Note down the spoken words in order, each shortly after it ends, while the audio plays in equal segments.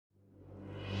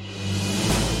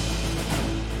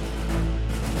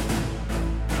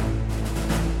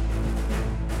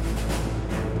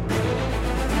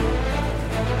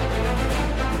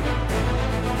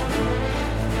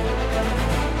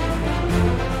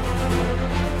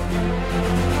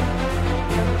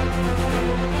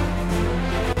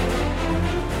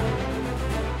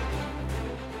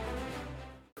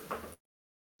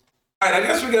right, I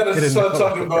guess we gotta start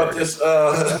talking about this.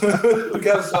 We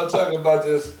gotta start talking about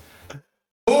this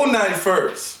Moon Knight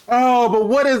first. Oh, but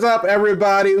what is up,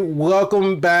 everybody?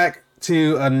 Welcome back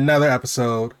to another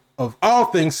episode of All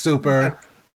Things Super.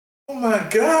 Oh my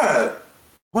God!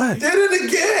 What? You did it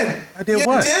again. I did you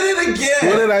what? You did it again.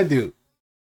 What did I do?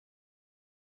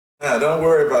 Nah, don't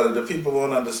worry about it. The people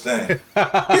won't understand. Do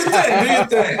your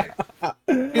thing.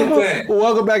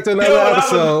 Welcome back to another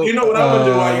episode. You know what I'm gonna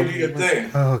do while you do your thing.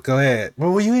 Oh, go ahead.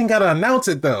 Well, you ain't gotta announce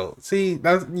it though. See,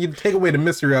 you take away the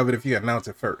mystery of it if you announce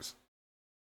it first.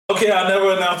 Okay, I'll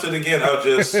never announce it again. I'll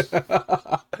just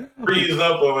freeze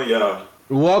up on y'all.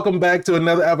 Welcome back to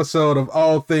another episode of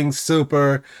All Things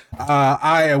Super.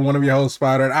 I am one of your hosts,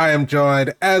 Spider, and I am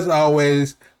joined, as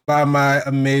always, by my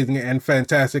amazing and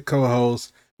fantastic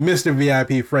co-host, Mr.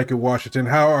 VIP Frankie Washington.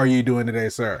 How are you doing today,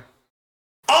 sir?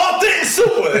 All Things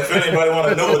Super. If anybody want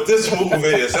to know what this move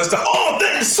is, that's the All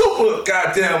Things Super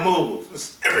goddamn move.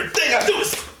 It's everything I do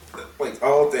is wait,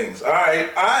 all things. All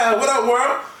right. What up,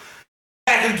 world?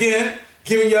 Back again,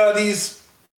 giving y'all these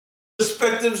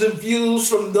perspectives and views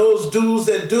from those dudes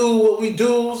that do what we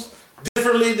do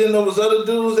differently than those other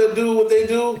dudes that do what they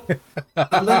do.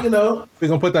 You know. We're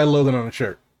going to put that logo on the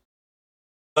shirt.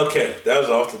 Okay, that was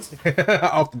off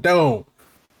the off the dome.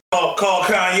 Call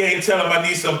Kanye and tell him I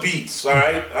need some beats. All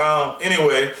right.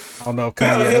 Anyway, I don't know if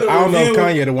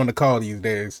Kanye the one to call these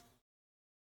days.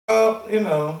 You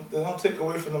know, they don't take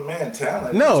away from the man's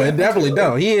talent. No, it definitely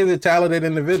don't. He is a talented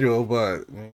individual, but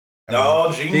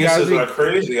all geniuses are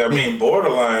crazy. I mean,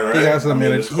 borderline, right? He got some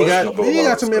inner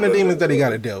demons that he got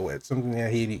to deal with. Something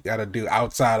that he got to do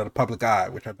outside of the public eye,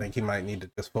 which I think he might need to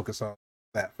just focus on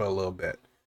that for a little bit.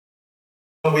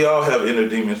 We all have inner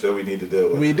demons that we need to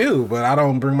deal with. We do, but I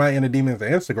don't bring my inner demons to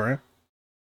Instagram.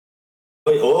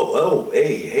 Wait,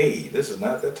 hey, this is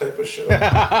not that type of show.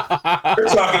 We're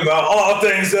talking about all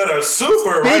things that are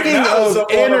super. Speaking right now,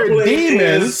 of inner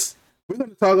demons, we're going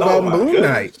to talk about Moon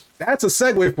Knight. That's a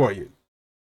segue for you.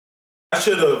 I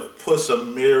should have put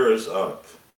some mirrors up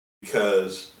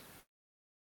because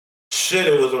shit,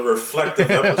 it was a reflective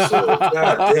episode.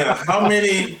 God damn, how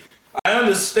many... I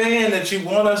understand that you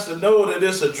want us to know that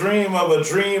it's a dream of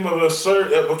a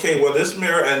certain... Okay, well, this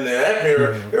mirror and that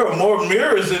mirror, there are more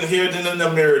mirrors in here than in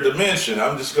the mirror dimension.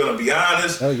 I'm just going to be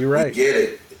honest. Oh, you're right. We get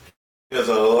it. There's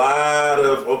a lot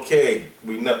of... Okay,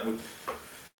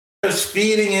 there's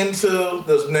feeding into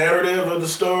this narrative of the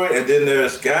story, and then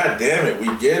there's, God damn it,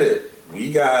 we get it.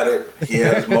 We got it. He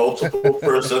has multiple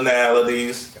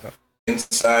personalities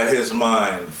inside his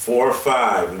mind, 4 or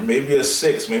 5, maybe a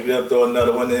 6. Maybe I'll throw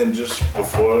another one in just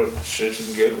before shits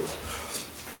and giggles.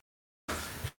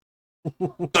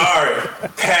 Sorry,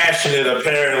 passionate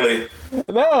apparently.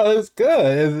 No, it's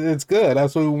good. It's good.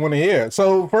 That's what we want to hear.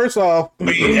 So first off, I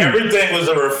mean, everything was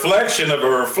a reflection of a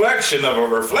reflection of a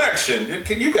reflection.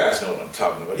 You guys know what I'm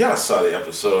talking about. Y'all saw the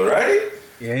episode, right?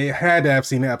 Yeah, you had to have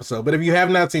seen the episode. But if you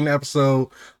have not seen the episode,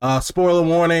 spoiler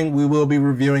warning, we will be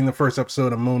reviewing the first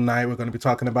episode of Moon Knight. We're going to be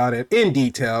talking about it in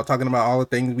detail, talking about all the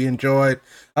things we enjoyed.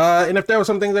 And if there were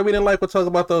some things that we didn't like, we'll talk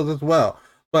about those as well.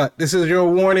 But this is your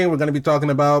warning. We're going to be talking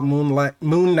about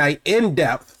Moon Knight in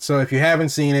depth. So if you haven't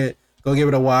seen it, go give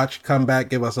it a watch, come back,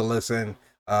 give us a listen,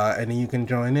 and then you can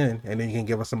join in, and then you can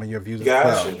give us some of your views as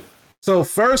well. So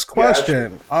first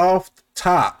question, off the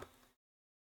top,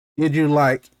 did you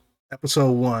like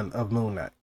episode 1 of Moon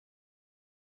Knight?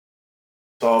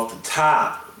 Off the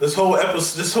top. This whole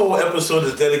episode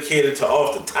is dedicated to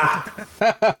off the top.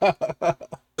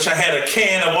 Wish I had a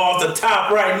can of off the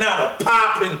top right now to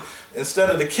pop, and instead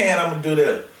of the can, I'm gonna do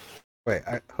that. Wait,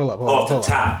 hold up. Off the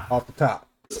top. Off the top.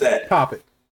 What's that? Pop it.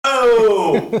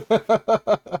 Oh!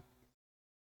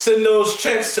 Send those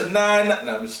checks to 9.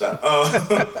 No, I'm just stop.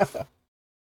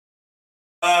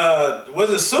 Was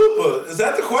it super? Is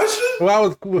that the question? Well,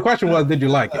 the question was, did you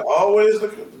like it?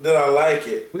 Did I like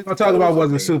it? We're gonna talk about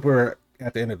was it super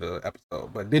at the end of the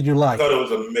episode, but did you like it? I thought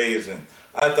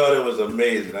it was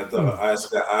amazing. I thought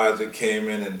Oscar Isaac came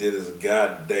in and did his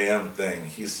goddamn thing.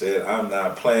 He said, "I'm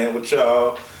not playing with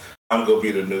y'all. I'm gonna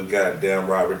be the new goddamn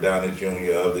Robert Downey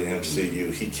Jr. of the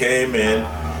MCU." He came in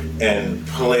and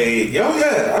played.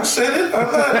 I said it.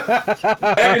 I'm not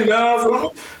backing down from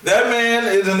him. That man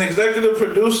is an executive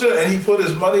producer, and he put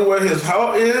his money where his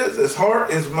heart is, his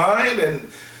heart, his mind, and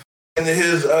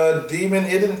his demon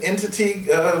entity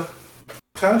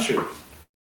country.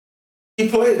 He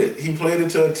played it. He played it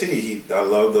to a T. I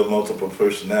love the multiple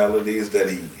personalities that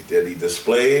he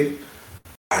displayed.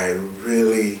 I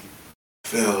really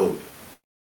felt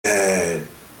bad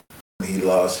when he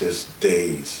lost his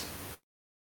days,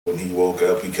 when he woke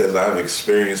up, because I've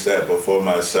experienced that before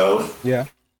myself. Yeah.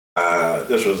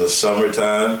 This was the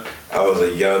summertime. I was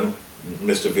a young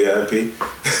Mr. VIP,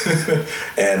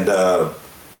 and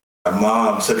my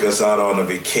mom took us out on a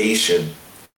vacation,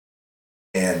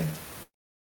 and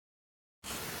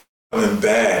coming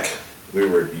back, we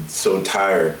were so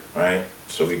tired, right?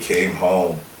 So we came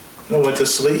home and I went to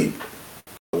sleep.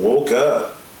 I woke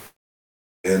up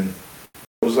and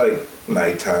it was like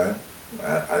nighttime.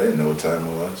 I didn't know what time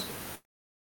it was.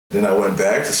 Then I went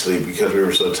back to sleep because we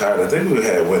were so tired. I think we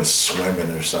had went swimming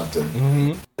or something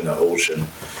in the ocean.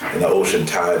 And the ocean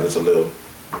tide is a little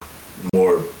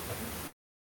more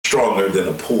stronger than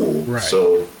a pool. Right.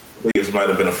 So this might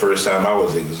have been the first time I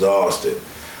was exhausted.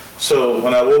 So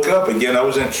when I woke up again, I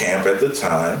was in camp at the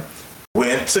time,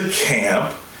 went to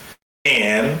camp,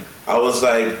 and I was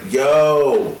like,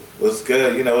 yo, what's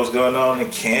good? You know, what's going on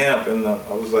in camp? And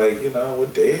I was like, you know,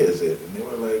 what day is it? And they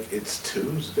were like, it's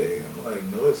Tuesday. I'm like,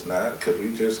 no, it's not, because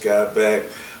we just got back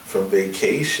from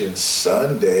vacation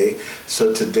Sunday,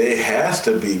 so today has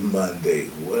to be Monday.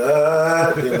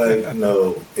 What? They're like,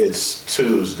 no, it's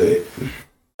Tuesday.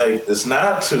 Like, it's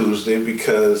not Tuesday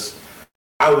because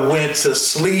I went to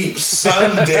sleep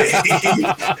Sunday, and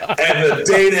the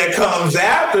day that comes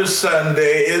after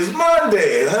Sunday is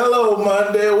Monday. Hello,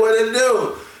 Monday, what it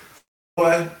do?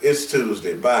 Boy, it's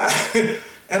Tuesday, bye.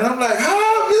 And I'm like,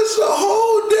 how this a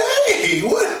whole day?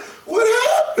 What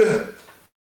happened?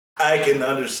 I can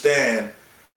understand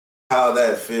how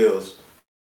that feels,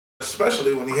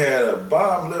 especially when he had a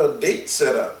bomb little date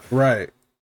set up. Right.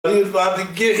 He was about to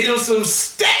get him some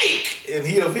steak, and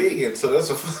he a vegan, so that's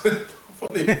a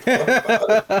funny part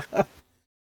about it.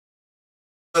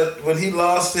 But when he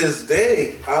lost his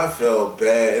day, I felt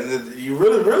bad, and then you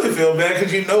really feel bad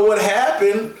because you know what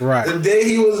happened the day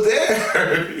he was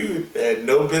there. He had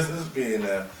no business being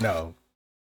there. No.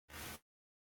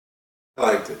 I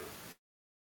liked it.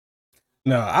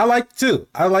 No, I liked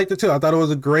it too. I thought it was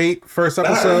a great first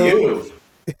episode. You.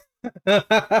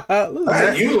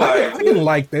 You like? I can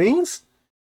like things.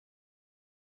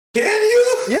 Can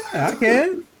you? Yeah, I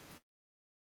can.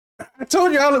 I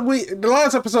told you the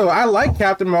last episode, I like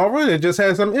Captain Marvel. It just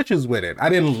had some issues with it. I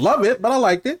didn't love it, but I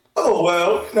liked it. Oh,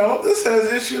 well, no, this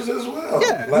has issues as well.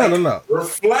 Yeah, like no.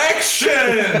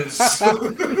 Reflections.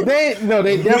 They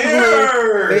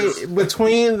definitely,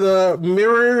 between the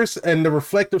mirrors and the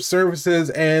reflective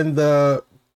surfaces and the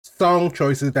song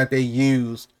choices that they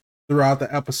use throughout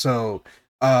the episode,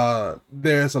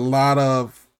 there's a lot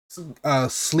of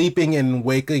sleeping and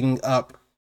waking up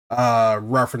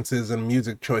references and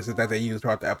music choices that they use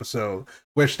throughout the episode,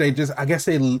 which I guess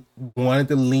they wanted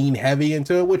to lean heavy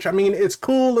into it, which I mean, it's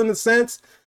cool in a sense.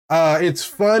 It's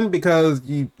fun because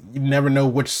you never know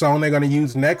which song they're going to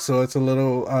use next. So it's a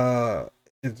little,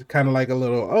 it's kind of like a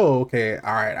little, oh, okay.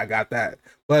 All right. I got that.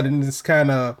 But it's kind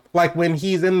of like when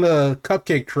he's in the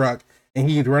cupcake truck and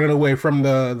he's running away from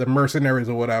the mercenaries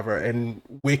or whatever, and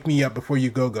Wake Me Up Before You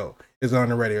Go is on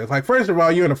the radio. It's like, first of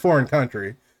all, you're in a foreign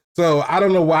country. So I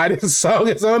don't know why this song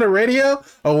is on the radio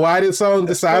or why this song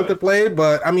decided to play,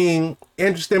 but I mean,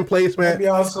 interesting placement. That'd be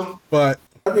awesome. But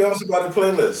I'd be awesome about the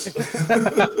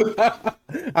playlist.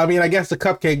 I mean, I guess the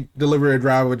cupcake delivery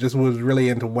driver just was really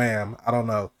into Wham. I don't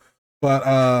know, but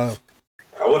I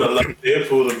would have loved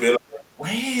Deadpool to be like,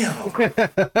 Wham.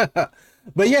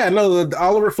 But yeah, no,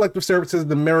 all the reflective surfaces,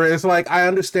 the mirror. It's like, I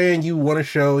understand you want to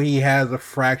show he has a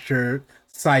fractured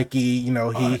psyche. You know,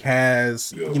 he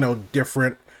has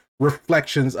different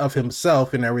reflections of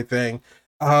himself and everything.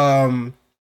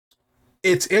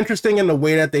 It's interesting in the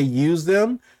way that they use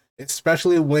them,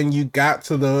 especially when you got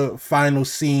to the final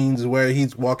scenes where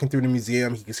he's walking through the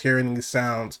museum, he's hearing these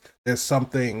sounds, there's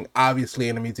something obviously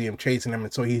in the museum chasing him,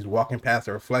 and so he's walking past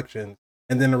the reflections,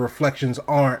 and then the reflections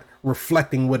aren't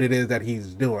reflecting what it is that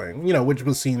he's doing, which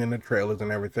was seen in the trailers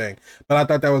and everything. But I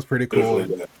thought that was pretty cool,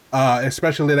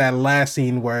 especially that last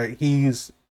scene where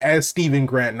he's as Stephen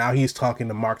Grant. Now he's talking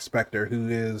to Mark Spector, who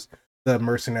is the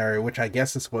mercenary, which I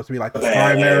guess is supposed to be like the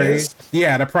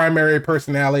primary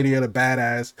personality of the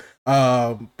badass.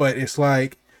 But it's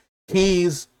like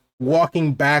he's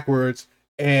walking backwards,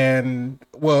 and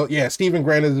Stephen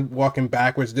Grant is walking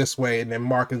backwards this way, and then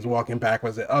Mark is walking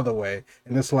backwards the other way,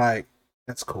 and it's like,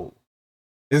 that's cool.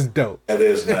 It's dope. That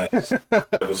is nice. That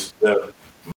was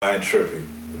mind trippy,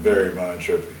 very mind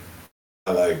trippy.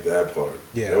 I like that part.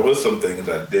 Yeah, there was some things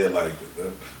I did like.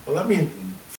 Well, let me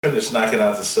finish knocking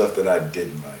out the stuff that I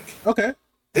didn't like. Okay.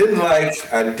 I didn't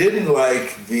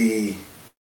like the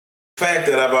fact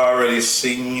that I've already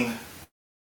seen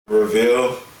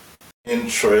reveal in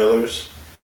trailers.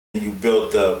 And you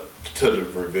built up to the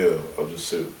reveal of the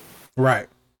suit. Right.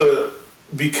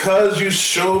 Because you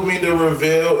showed me the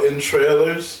reveal in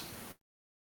trailers,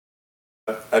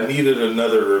 I needed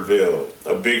another reveal,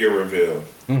 a bigger reveal.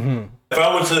 Mm-hmm. If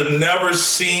I was to have never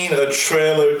seen a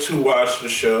trailer to watch the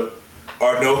show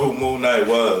or know who Moon Knight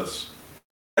was,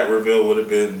 that reveal would have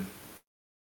been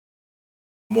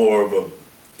more of an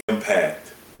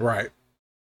impact. Right.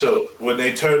 So when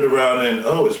they turned around and,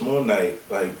 oh, it's Moon Knight,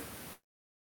 like,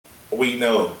 we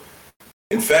know.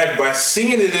 In fact, by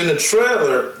seeing it in the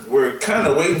trailer, we're kind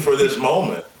of waiting for this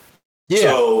moment. Yeah.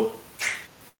 So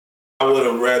I would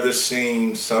have rather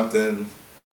seen something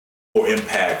more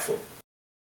impactful.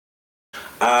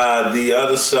 The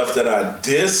other stuff that I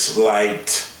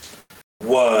disliked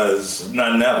was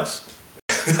nothing else.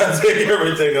 I think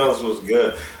everything else was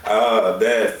good.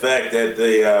 That fact that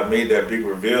they made that big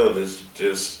reveal is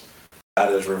just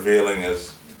not as revealing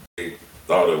as they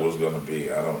thought it was going to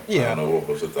be. I don't know what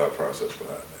was the thought process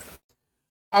behind that.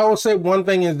 I will say one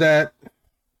thing is that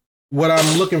what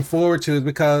I'm looking forward to is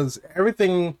because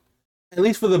everything, at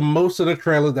least for the most of the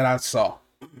trailers that I saw,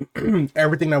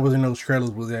 everything that was in those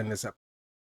trailers was in this episode.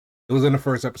 It was in the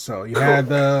first episode. You had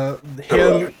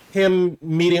him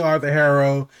meeting Arthur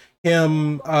Harrow,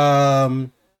 him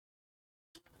kind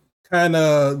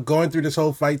of going through this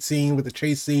whole fight scene with the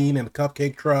chase scene and the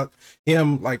cupcake truck,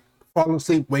 him like falling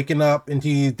asleep, waking up into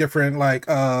these different like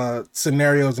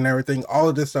scenarios and everything. All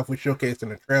of this stuff was showcased in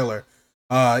the trailer.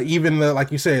 Even the,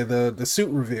 like you said, the suit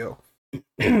reveal.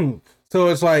 So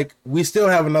it's like we still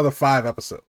have another 5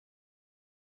 episodes.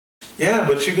 Yeah,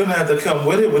 but you're gonna have to come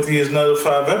with it with these another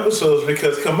 5 episodes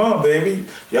because come on, baby,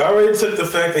 you already took the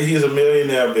fact that he's a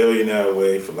billionaire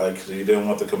away for so you didn't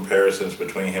want the comparisons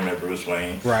between him and Bruce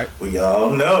Wayne. Right. We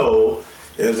all know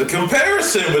there's a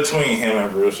comparison between him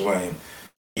and Bruce Wayne.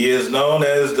 He is known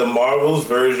as the Marvel's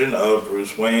version of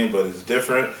Bruce Wayne, but it's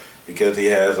different because he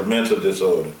has a mental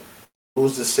disorder.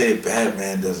 Who's to say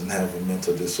Batman doesn't have a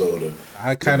mental disorder?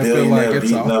 I kind of feel like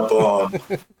it's beating up on.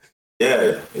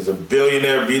 Yeah, he's a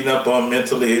billionaire beating up on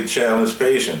mentally challenged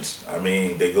patients. I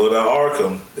mean, they go to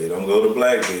Arkham, they don't go to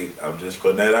Blackgate. I'm just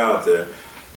putting that out there.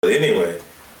 But anyway,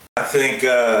 I think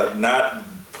not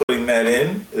putting that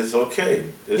in is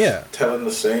okay. Just telling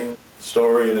the same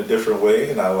story in a different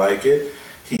way, and I like it.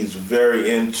 He's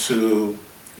very into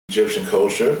Egyptian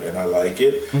culture, and I like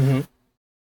it. Mm-hmm.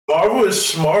 Marvel is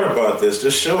smart about this.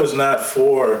 This show is not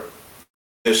for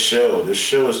this show. This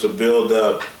show is to build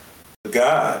up the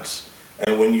gods.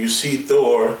 And when you see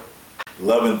Thor,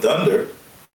 Love and Thunder,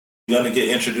 you're going to get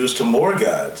introduced to more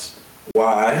gods.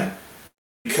 Why?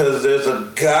 Because there's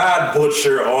a god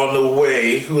butcher on the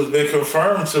way who has been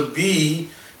confirmed to be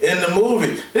in the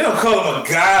movie. They don't call him a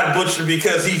god butcher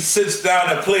because he sits down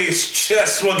and plays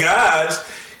chess with gods.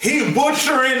 He's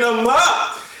butchering them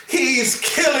up. He's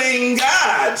killing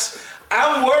gods.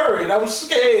 I'm worried. I'm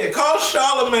scared. Call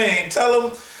Charlemagne. Tell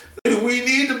him we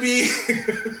need to be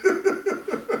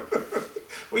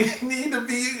we need to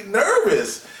be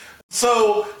nervous.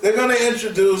 So they're going to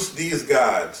introduce these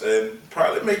gods and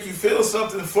probably make you feel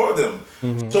something for them.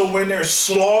 Mm-hmm. So when they're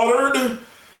slaughtered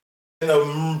in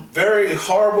a very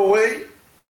horrible way,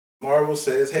 Marvel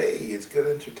says, hey, it's good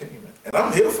entertainment. And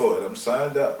I'm here for it. I'm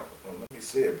signed up. Well, let me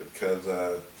see it because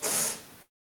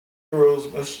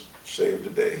heroes must save the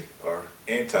day, or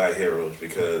anti-heroes,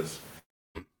 because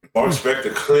Mark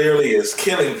Spector clearly is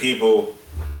killing people.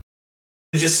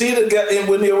 Did you see the guy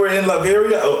when they were in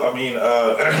Liberia? Oh, I mean,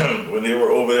 when they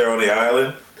were over there on the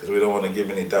island, because we don't want to give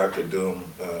any Doctor Doom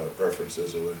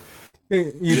references away.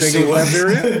 You think it was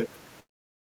Liberia?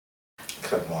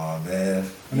 Come on, man.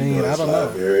 I mean, I don't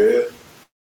know.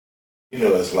 You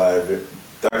know it's Liberia.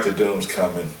 Dr. Doom's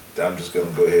coming. I'm just going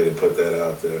to go ahead and put that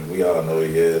out there. We all know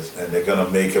he is. And they're going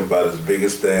to make him about as big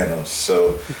as Thanos.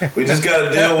 So we just got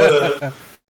to deal with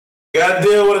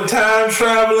a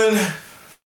time-traveling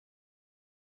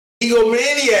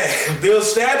egomaniac. Build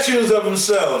statues of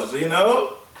themselves, you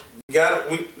know?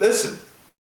 Listen,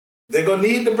 they're going to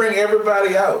need to bring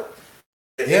everybody out.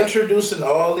 They're introducing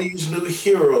all these new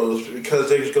heroes because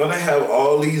they're going to have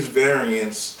all these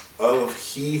variants of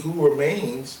He Who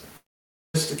Remains,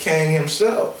 Mr. Kang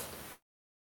himself.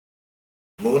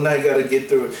 Moon Knight got to get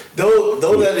through it.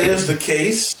 Though that is the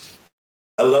case,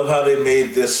 I love how they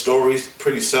made this story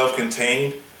pretty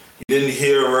self-contained. You didn't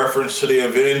hear a reference to the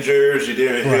Avengers. You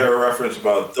didn't hear a reference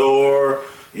about Thor,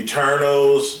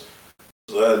 Eternals,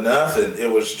 nothing.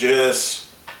 It was just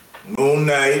Moon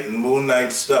Knight and Moon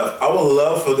Knight stuff. I would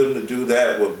love for them to do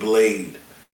that with Blade.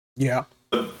 Yeah.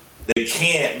 They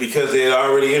can't because they had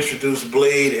already introduced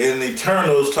Blade in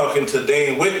Eternals talking to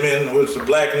Dane Whitman, who was the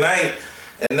Black Knight.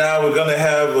 And now we're going to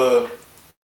have a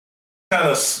kind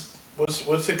of,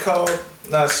 what's it called?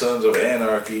 Not Sons of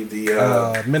Anarchy.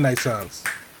 The Midnight Suns.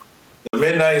 The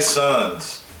Midnight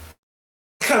Suns.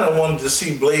 kind of wanted to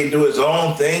see Blade do his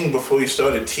own thing before he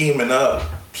started teaming up.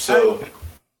 So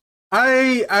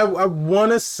I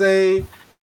want to say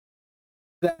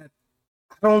that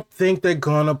I don't think they're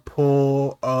gonna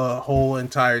pull a whole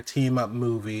entire team up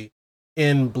movie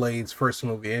in Blade's first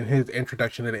movie, in his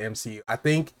introduction to the MCU. I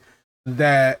think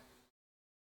that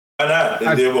why not?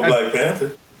 They did with Black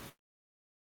Panther.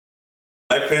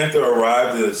 Black Panther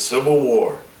arrived in a Civil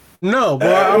War. No,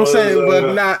 but I'm saying,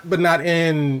 but not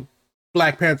in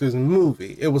Black Panther's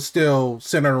movie. It was still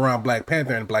centered around Black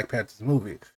Panther in Black Panther's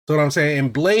movie. So what I'm saying, in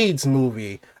Blade's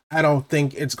movie, I don't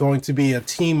think it's going to be a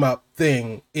team up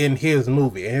thing in his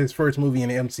movie, in his first movie in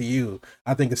the MCU.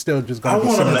 I think it's still just going to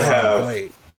be centered around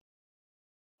Blade.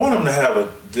 I want him to have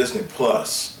a Disney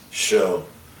Plus show.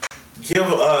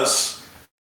 Give us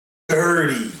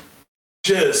dirty,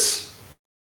 just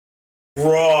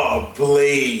raw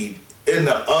Blade in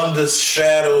the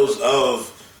undershadows of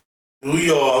New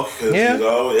York. Yeah. You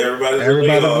know, everybody's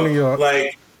in New York.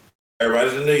 Like,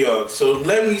 everybody's in New York. So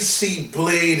let me see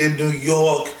Blade in New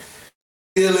York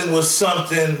dealing with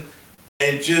something,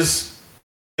 and just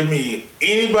give me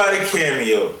anybody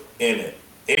cameo in it.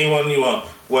 Anyone you want.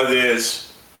 Whether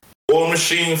it's War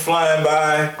Machine flying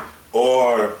by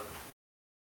or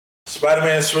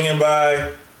Spider-Man swinging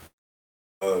by,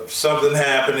 something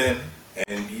happening,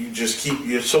 and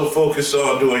you're so focused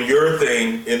on doing your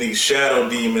thing in these shadow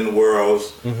demon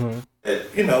worlds. Mm-hmm. That,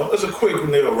 it's a quick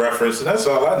little reference, and that's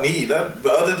all I need. But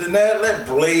other than that, let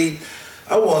Blade.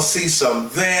 I want to see some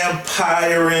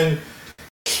vampiring,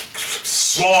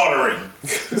 slaughtering,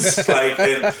 like,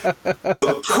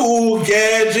 and cool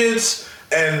gadgets.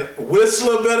 And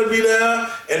Whistler better be there.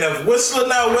 And if Whistler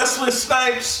not Wesley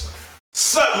Snipes,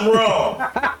 something wrong.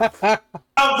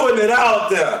 I'm putting it out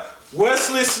there.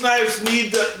 Wesley Snipes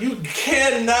you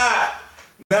cannot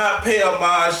not pay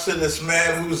homage to this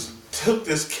man who's took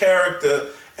this character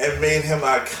and made him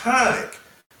iconic.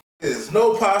 There's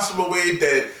no possible way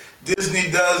that Disney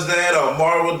does that or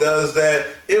Marvel does that.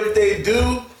 If they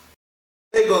do,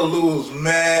 they're going to lose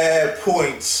mad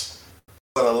points.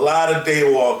 A lot of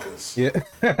daywalkers. Yeah.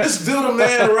 Just do the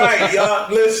man right,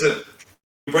 y'all. Listen,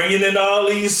 bringing in all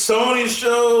these Sony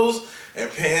shows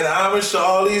and paying homage to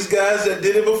all these guys that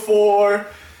did it before.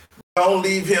 Don't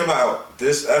leave him out.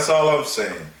 That's all I'm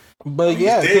saying. But these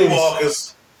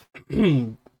daywalkers.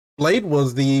 Blade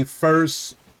was the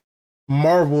first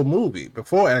Marvel movie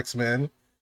before X-Men,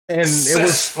 and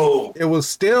Successful. it was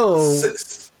still.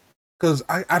 Because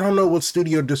I don't know what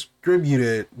studio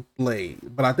distributed Blade,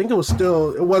 but I think it wasn't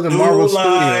Marvel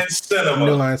Studios.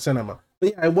 New Line Cinema.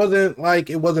 But yeah, it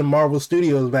wasn't Marvel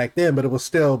Studios back then, but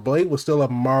Blade was still a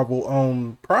Marvel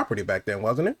owned property back then,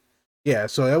 wasn't it? Yeah,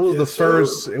 so it was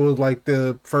first, it was like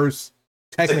the first,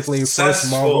 technically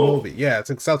first Marvel movie. Yeah,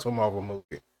 successful Marvel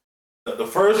movie. The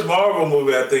first Marvel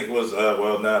movie, I think, was,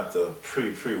 not the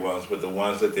pre ones, but the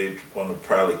ones that they want to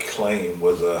probably claim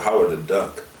was Howard the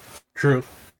Duck. True,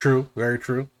 very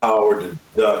true. Howard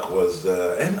the Duck was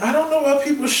and I don't know why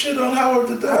people shit on Howard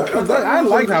the Duck. I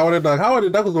liked Howard the Duck. Howard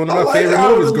the Duck was one of my favorite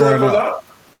movies growing up.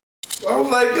 I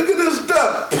was like, look at this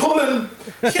duck pulling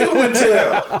human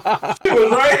tail. He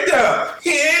was right there.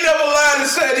 He ain't never lied and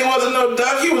said he wasn't no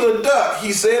duck. He was a duck.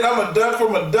 He said, I'm a duck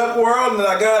from a duck world, and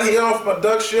I got here off my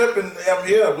duck ship, and I'm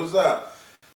here. What's up?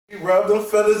 He rubbed them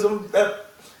feathers, and that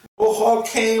bullhawk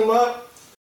came up.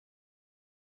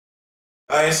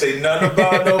 I ain't say nothing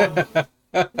about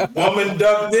no woman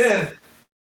duck then.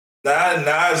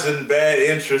 Now it's in bad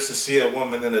interest to see a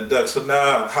woman in a duck. So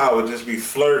now Howard just be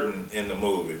flirting in the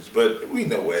movies. But we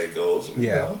know where it goes.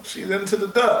 Yeah. She's into the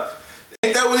duck.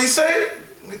 Ain't that what he said?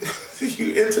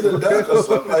 You into the duck or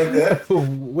something like that?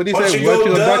 What did he say? Once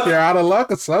you a duck, you're out of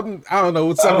luck or something? I don't know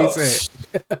what somebody said.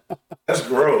 That's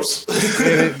gross.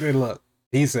 Look,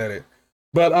 he said it.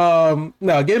 But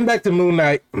no, getting back to Moon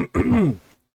Knight.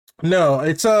 No,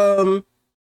 it's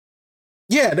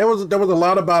yeah, there was a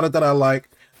lot about it that I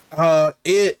liked.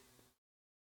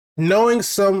 Knowing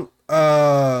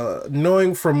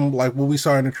from like what we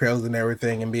saw in the trailers and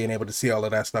everything, and being able to see all of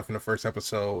that stuff in the first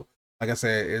episode, like I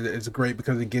said, it's great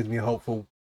because it gives me hope for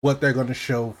what they're going to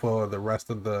show for the rest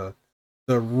of the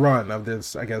run of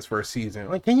this, I guess, first season.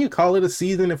 Like, can you call it a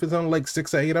season if it's only like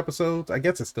 6 or 8 episodes? I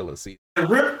guess it's still a season. They're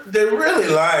really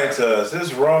lying to us.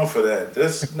 It's wrong for that.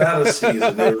 This is not a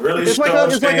season. They're really it's like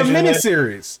a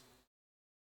miniseries.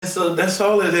 So that's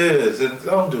all it is. And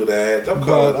don't do that. Don't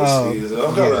call it a season.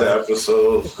 Don't call it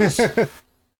episodes.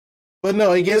 But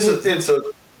no, it gives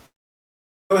Go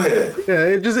ahead. Yeah,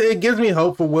 it gives me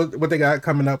hope for what they got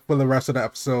coming up for the rest of the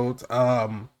episodes.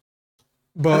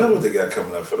 But I know what they got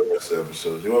coming up for the rest of the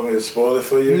episodes. You want me to spoil it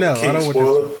for you? No, I don't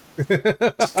want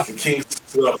to.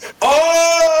 So,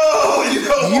 oh, you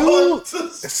don't want to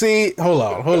see. Hold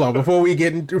on. Before we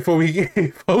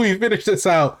finish this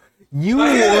out, you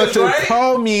want to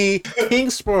call me King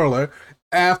Spoiler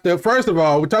after? First of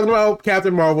all, we're talking about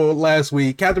Captain Marvel last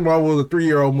week. Captain Marvel was a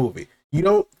 3-year-old movie. You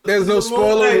know, there's no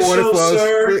spoiler warning for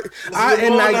us.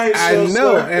 I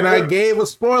know, and I gave a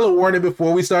spoiler warning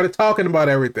before we started talking about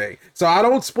everything. So I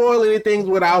don't spoil anything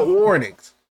without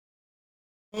warnings.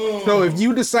 So if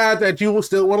you decide that you will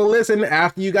still want to listen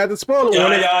after you got the spoiler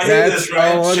warning, that's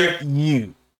on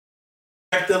you.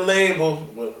 Check the label.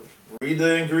 Read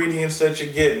the ingredients that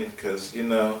you're getting, because you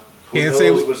know can't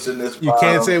say what's in this. You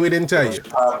can't say we didn't tell you.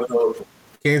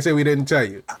 Can't say we didn't tell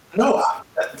you. No.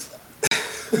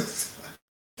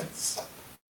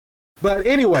 But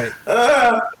anyway,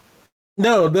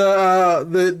 no,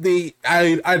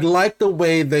 I like the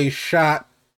way they shot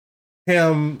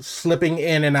him slipping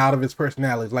in and out of his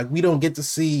personalities. Like, we don't get to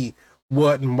see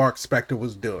what Mark Spector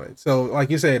was doing. So, like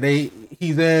you said,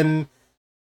 he's in,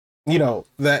 you know,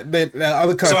 that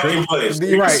other country,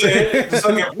 right?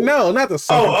 No, not the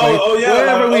sunken place. Oh,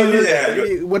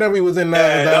 yeah. Whatever he was in the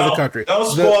other country.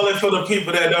 Don't spoil it for the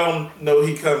people that don't know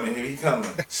he coming. He coming.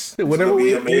 Whatever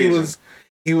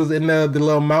he was in the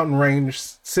little mountain range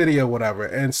city or whatever,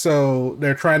 and so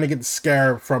they're trying to get the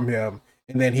scarab from him,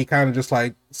 and then he kind of just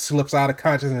like slips out of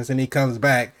consciousness, and he comes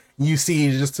back. You see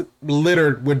he's just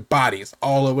littered with bodies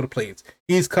all over the place.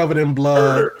 He's covered in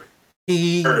blood.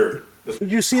 You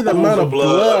see the amount of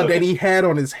blood that he had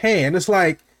on his hand. It's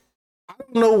like, I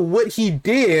don't know what he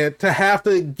did to have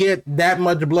to get that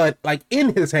much blood like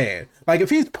in his hand. Like, if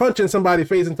he's punching somebody's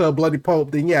face into a bloody pulp,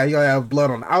 then yeah, he'll have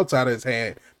blood on the outside of his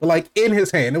hand. But like in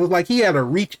his hand, it was like he had to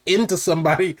reach into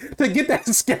somebody to get that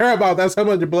scarab out. That's how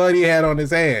much blood he had on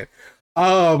his hand.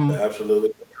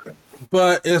 Absolutely.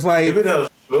 But it's like, maybe they'll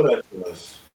show that to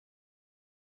us.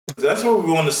 That's what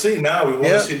we want to see now. We want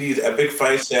to see these epic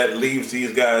fights that leaves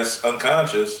these guys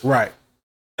unconscious, right,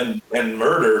 and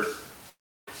murdered.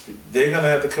 They're gonna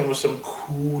have to come with some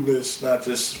coolness, not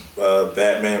just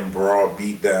Batman brawl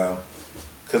beatdown.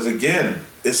 Because again,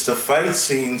 it's the fight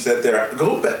scenes that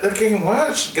go back and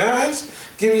watch, guys.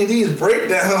 Give me these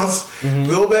breakdowns. Mm-hmm.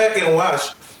 Go back and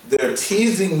watch. They're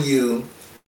teasing you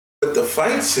with the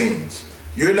fight scenes.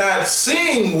 You're not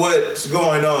seeing what's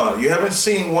going on. You haven't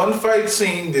seen one fight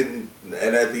scene, and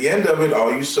at the end of it,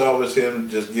 all you saw was him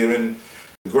just giving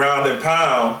the ground and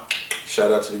pound.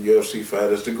 Shout out to the UFC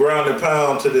fighters. The ground and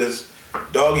pound to this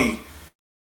doggy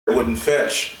that wouldn't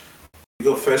fetch. You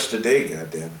go fetch today,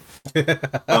 goddammit.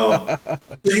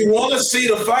 You want to see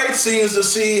the fight scenes to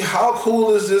see how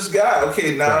cool is this guy.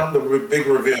 Okay, now the big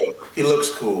reveal. He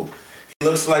looks cool. He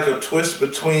looks like a twist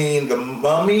between the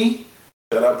Mummy,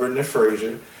 shout out Brendan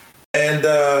Fraser, and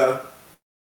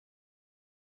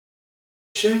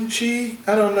Shang-Chi.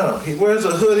 I don't know. He wears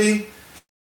a hoodie.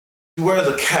 He wears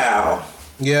a cowl.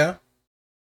 Yeah.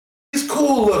 He's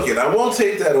cool looking. I won't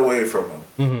take that away from him.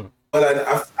 Mm-hmm. But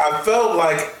I felt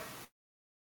like,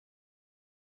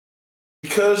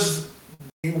 because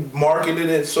you marketed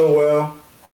it so well,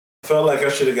 I felt like I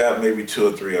should have got maybe 2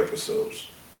 or 3 episodes.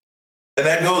 And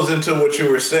that goes into what you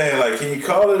were saying. Like, can you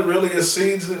call it really a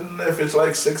season if it's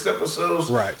like 6 episodes?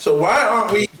 Right. So why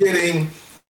aren't we getting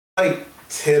like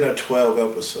 10 or 12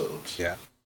 episodes? Yeah.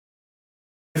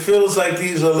 It feels like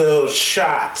these are little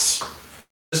shots.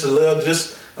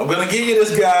 I'm going to give you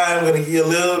this guy. I'm going to give you a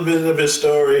little bit of his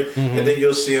story. Mm-hmm. And then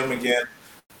you'll see him again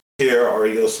here, or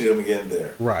you'll see him again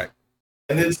there. Right.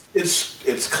 And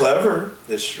it's clever,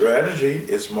 it's strategy,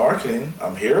 it's marketing.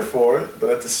 I'm here for it, but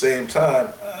at the same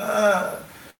time,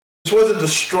 this wasn't the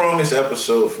strongest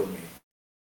episode for me.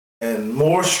 And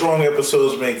more strong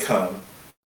episodes may come.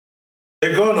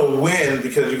 They're going to win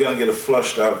because you're going to get a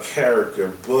flushed out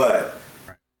character, but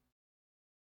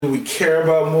do we care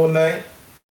about Moon Knight?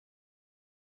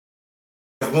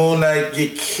 If Moon Knight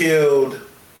get killed,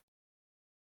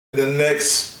 the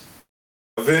next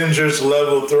Avengers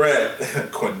level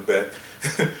threat, Quentin Beck.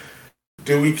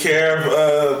 Do we care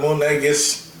if Moon Knight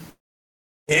gets?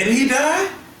 Can he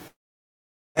die?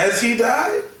 Has he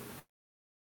died?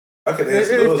 I can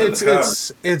answer those in the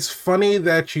comments. It's funny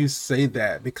that you say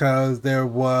that, because there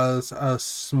was a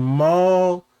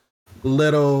small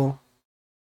little,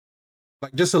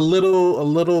 like just a little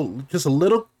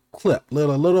clip,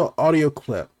 little audio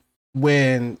clip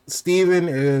when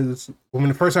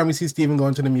the first time we see Steven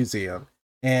going to the museum.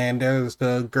 And there's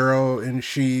the girl, and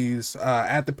she's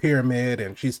at the pyramid,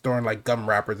 and she's throwing like gum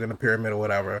wrappers in the pyramid or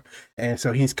whatever. And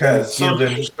so he's kind of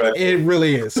giving, it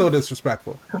really is so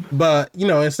disrespectful. But, you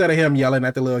know, instead of him yelling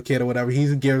at the little kid or whatever,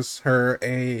 he gives her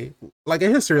a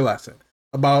history lesson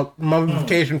about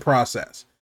mummification process.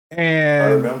 And I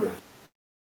remember.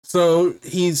 So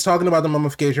he's talking about the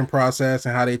mummification process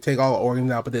and how they take all the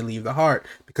organs out, but they leave the heart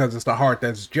because it's the heart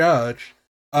that's judged.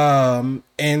 And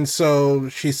so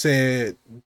she said,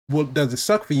 "Well, does it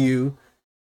suck for you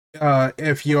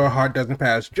if your heart doesn't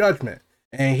pass judgment?"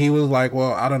 And he was like,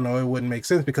 "Well, I don't know. It wouldn't make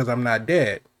sense because I'm not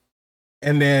dead."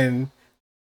 And then,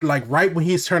 like right when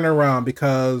he's turning around,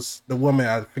 because the woman,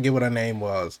 I forget what her name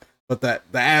was, but the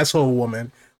asshole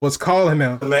woman was calling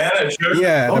him the manager.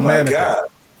 Yeah, oh the my manager. God.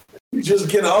 You just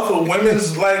get off of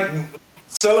women's like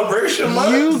celebration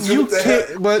month. You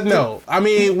can't, but no. I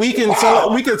mean, we can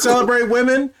we can celebrate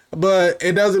women, but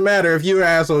it doesn't matter if you're an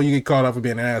asshole. You get caught up for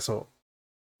being an asshole.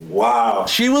 Wow,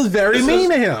 she was very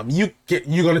mean to him. You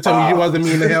gonna tell me she wasn't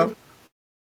mean to him?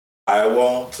 I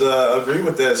won't agree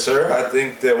with that, sir. I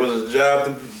think there was a job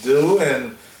to do,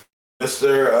 and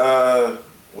Mr.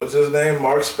 What's his name?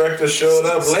 Mark Spector showed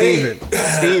up late.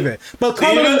 Steven. But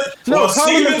calling him,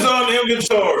 Steven's on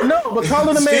inventory. No, but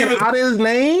calling the man out of his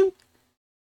name.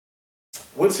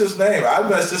 What's his name? I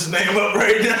messed his name up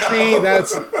right now. See,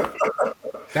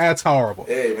 that's horrible.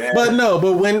 Hey man. But no,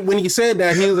 but when he said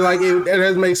that, he was like, it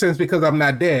doesn't make sense because I'm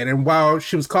not dead. And while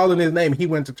she was calling his name, he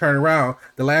went to turn around.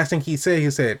 The last thing he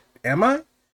said, "Am I?"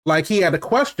 Like he had a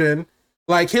question.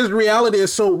 Like his reality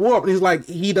is so warped. He's like,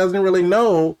 he doesn't really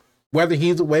know whether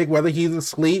he's awake, whether he's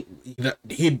asleep.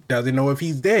 He doesn't know if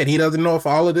he's dead. He doesn't know if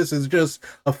all of this is just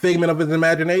a figment of his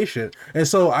imagination. And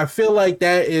so I feel like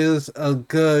that is a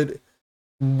good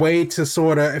way to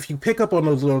sort of, if you pick up on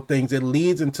those little things, it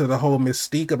leads into the whole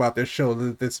mystique about this show,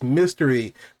 this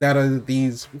mystery that are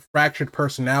these fractured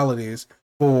personalities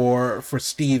for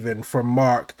Steven, for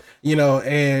Mark,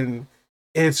 and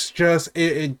it's just,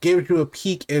 it gives you a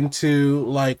peek into,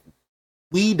 like,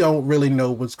 we don't really know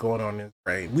what's going on in his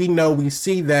brain. We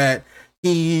see that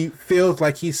he feels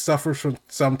like he suffers from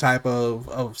some type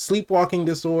of sleepwalking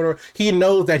disorder. He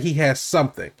knows that he has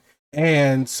something.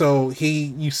 And so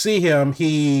you see him,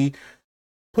 he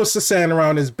puts the sand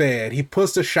around his bed. He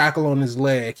puts the shackle on his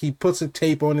leg. He puts a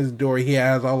tape on his door. He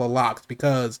has all the locks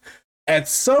because at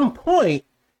some point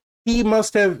he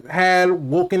must have had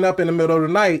woken up in the middle of the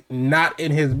night, not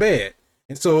in his bed.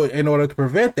 And so in order to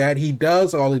prevent that, he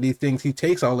does all of these things. He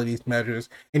takes all of these measures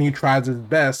and he tries his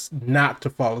best not to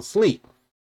fall asleep.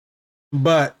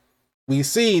 But we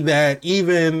see that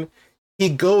even he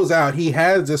goes out, he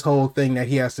has this whole thing that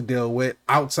he has to deal with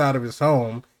outside of his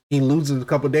home. He loses a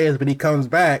couple of days, but he comes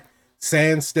back,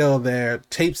 sand's still there,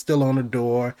 tape's still on the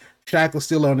door, shackle's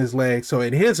still on his leg. So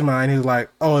in his mind, he's like,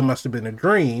 oh, it must have been a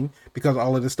dream because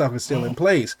all of this stuff is still in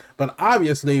place. But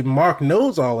obviously, Mark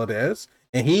knows all of this.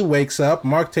 And he wakes up,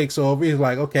 Mark takes over. He's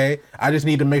like, okay, I just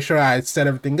need to make sure I set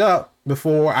everything up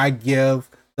before I give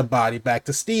the body back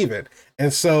to Steven.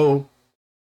 And so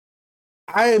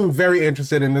I am very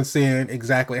interested in seeing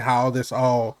exactly how this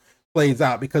all plays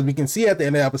out, because we can see at the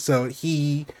end of the episode,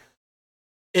 he,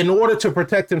 in order to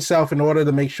protect himself, in order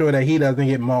to make sure that he doesn't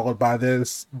get mauled by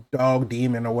this dog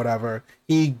demon or whatever,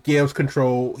 he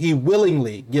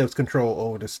willingly gives control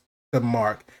over to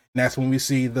Mark. And that's when we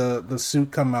see the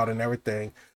suit come out and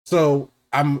everything. So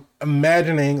I'm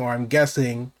imagining, or I'm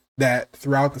guessing, that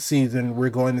throughout the season, we're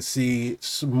going to see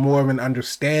more of an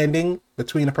understanding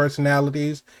between the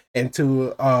personalities, and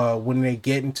to when they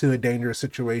get into a dangerous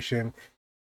situation,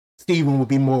 Steven will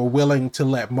be more willing to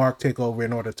let Mark take over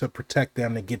in order to protect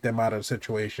them and get them out of the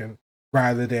situation,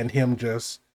 rather than him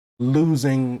just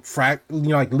losing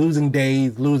losing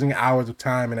days, losing hours of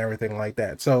time and everything like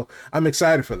that. So I'm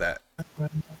excited for that.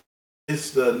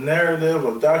 It's the narrative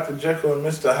of Dr. Jekyll and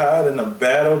Mr. Hyde and a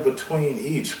battle between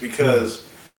each, because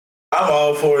I'm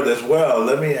all for it as well.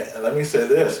 Let me say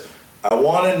this. I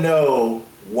want to know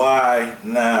why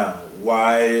now.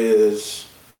 Why is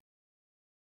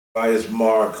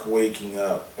Mark waking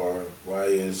up, or why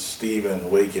is Steven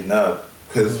waking up?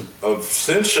 Because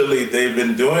essentially they've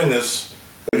been doing this.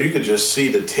 If you could just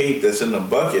see the tape that's in the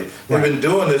bucket, they've been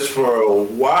doing this for a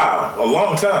while, a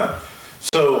long time.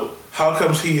 So how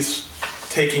comes he's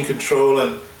taking control,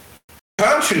 and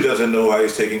Khonshu doesn't know why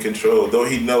he's taking control, though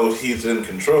he knows he's in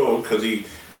control because he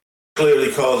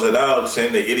clearly calls it out,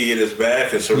 saying the idiot is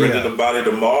back and surrender the body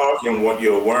to Mark and want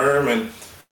your worm. And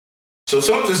so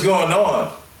something's going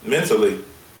on mentally.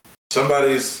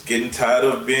 Somebody's getting tired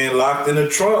of being locked in the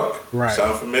trunk. Right.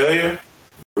 Sound familiar?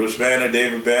 Bruce Banner,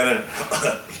 David Banner,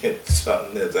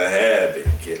 something that's a habit.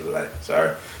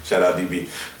 Sorry, shout out DB.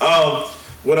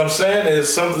 What I'm saying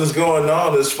is something's going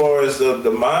on as far as the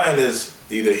mind is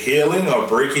either healing or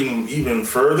breaking even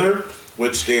further,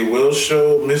 which they will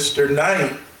show Mr.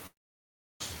 Knight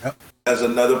as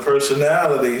another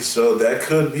personality. So that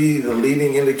could be the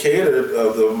leading indicator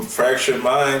of the fractured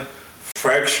mind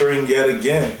fracturing yet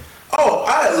again. Oh,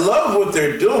 I love what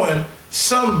they're doing.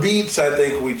 Some beats I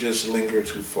think we just linger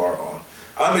too far on.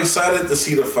 I'm excited to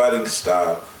see the fighting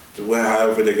style,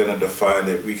 however they're going to define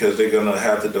it, because they're going to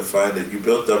have to define it. You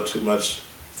built up too much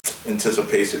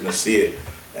anticipation to see it.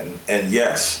 And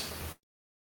yes,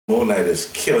 Moon Knight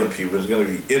is killing people. It's going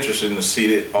to be interesting to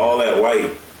see it all that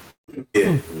white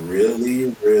get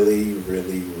really, really,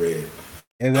 really red.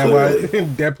 And that's why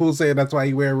Deadpool said that's why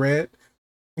you wear red.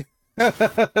 And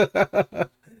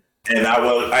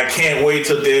I can't wait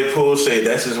till Deadpool say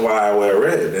this is why I wear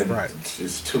red. And right.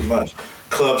 It's too much.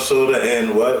 Club soda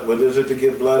and what? What is it to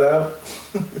get blood out?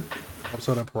 Club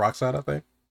soda and peroxide, I think.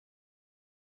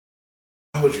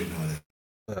 How would you know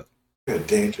that? You're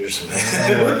dangerous,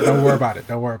 man. Don't worry about it.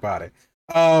 Don't worry about it.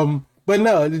 But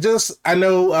no, just I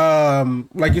know,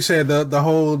 like you said,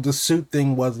 the suit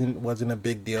thing wasn't a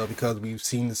big deal because we've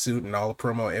seen the suit in all the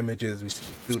promo images. We've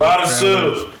seen the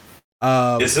suit.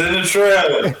 It's in the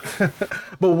trailer.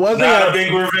 But a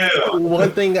big reveal.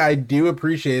 One thing I do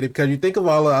appreciate it because you think of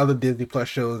all the other Disney Plus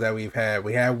shows that we've had.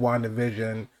 We had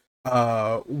WandaVision.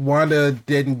 Wanda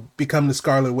didn't become the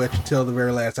Scarlet Witch until the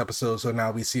very last episode, so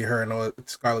now we see her in a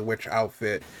Scarlet Witch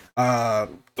outfit.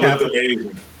 Looked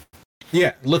amazing.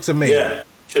 Yeah, looks amazing. Yeah,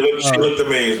 she looked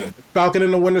amazing. Falcon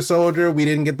and the Winter Soldier, we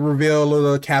didn't get the reveal of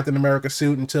the Captain America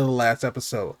suit until the last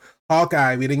episode.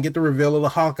 Hawkeye, we didn't get the reveal of the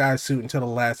Hawkeye suit until the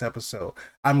last episode.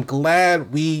 I'm glad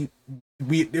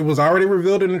it was already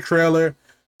revealed in the trailer,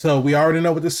 so we already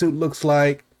know what the suit looks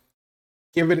like.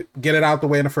 Get it out the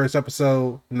way in the first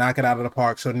episode, knock it out of the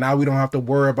park. So now we don't have to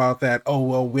worry about that. Oh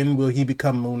well, when will he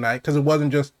become Moon Knight? Because it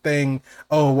wasn't just thing.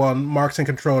 Oh well, Mark's in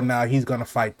control now. He's gonna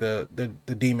fight the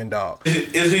demon dog.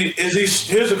 Is he?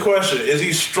 Here's the question: is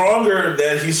he stronger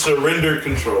that he surrendered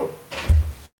control,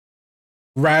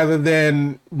 rather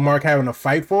than Mark having to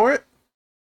fight for it?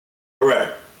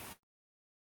 Correct.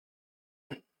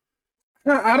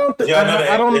 I don't think.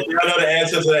 I don't know the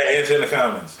answer to that. Answer in the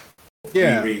comments.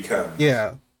 Yeah.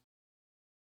 Yeah.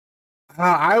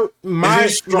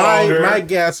 My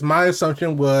guess, my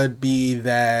assumption would be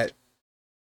that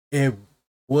it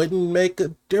wouldn't make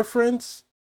a difference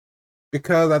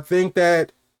because I think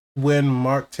that when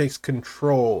Mark takes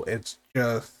control, it's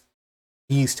just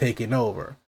he's taking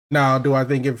over. Now, do I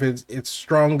think if it's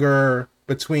stronger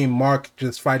between Mark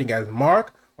just fighting as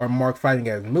Mark or Mark fighting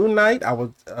as Moon Knight? I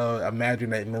would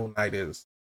imagine that Moon Knight is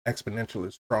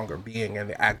exponentially stronger being in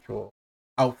the actual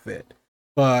outfit.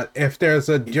 But if there's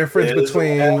a difference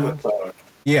between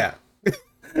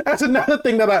that's another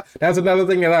thing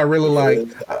that I really like.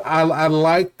 I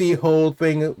like the whole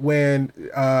thing when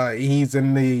he's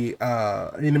in the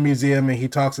museum and he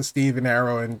talks to Stephen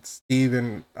Arrow and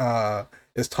Stephen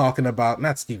is talking about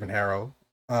not Stephen Harrow.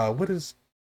 What is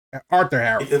Arthur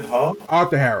Harrow?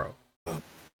 Arthur Harrow.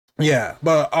 Yeah,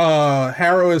 but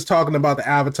Harrow is talking about the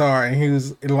Avatar, and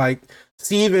he's like,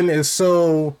 Steven is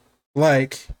so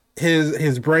like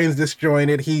his brain's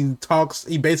disjointed. He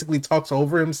basically talks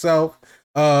over himself.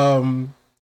 The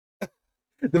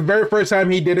very first time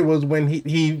he did it was when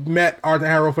he met Arthur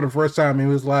Harrow for the first time. He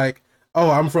was like, "Oh,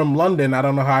 I'm from London. I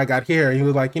don't know how I got here." He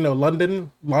was like,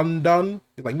 London.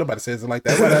 He's like, nobody says it like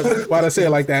that. Why'd I say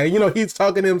it like that? And, he's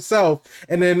talking to himself.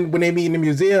 And then when they meet in the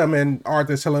museum and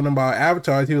Arthur's telling him about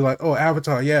avatars, he was like, "Oh,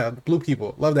 Avatar, yeah, the blue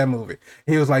people, love that movie."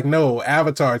 He was like, "No,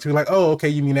 avatars." He was like, "Oh, okay,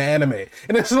 you mean the anime?"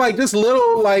 And it's like this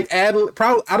little like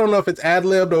probably I don't know if it's ad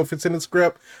libbed or if it's in the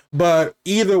script, but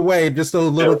either way, just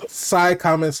those little side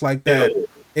comments like that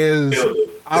is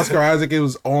Oscar Isaac. It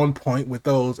was on point with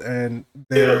those, and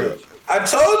they're. I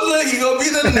told you he gonna be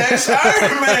the next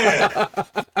Iron Man.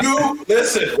 You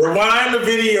listen, rewind the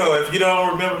video if you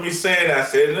don't remember me saying that. I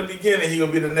said in the beginning he gonna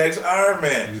be the next Iron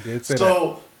Man. You did say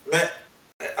so, that.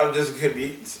 Man, I'm just gonna be.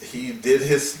 He did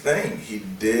his thing. He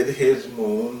did his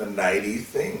Moon Knighty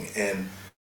thing, and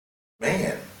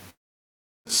man,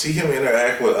 to see him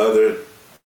interact with other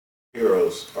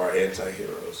heroes or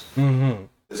anti-heroes,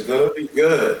 it's gonna be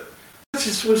good. I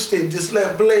just wish they just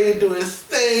let Blade do his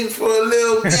thing for a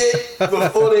little bit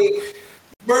before they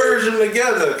merge them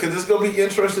together. Because it's going to be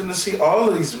interesting to see all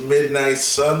of these Midnight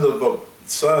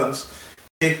Suns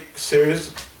kick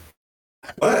serious.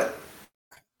 What?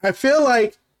 I feel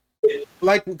like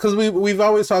because we've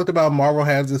always talked about Marvel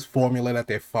has this formula that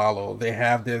they follow. They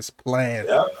have this plan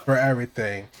for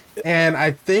everything. And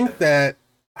I think that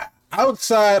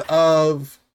outside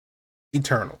of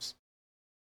Eternals,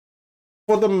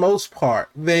 for the most part,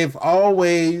 they've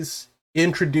always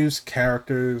introduced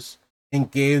characters and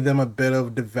gave them a bit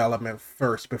of development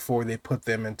first before they put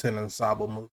them into an ensemble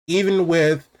movie. Even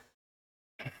with,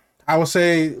 I would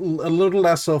say, a little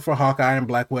less so for Hawkeye and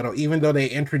Black Widow, even though they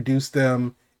introduced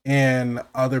them in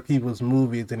other people's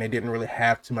movies and they didn't really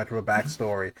have too much of a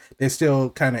backstory. They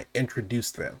still kind of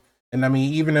introduced them. And I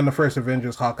mean, even in the first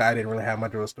Avengers, Hawkeye didn't really have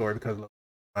much of a story because of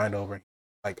mind over,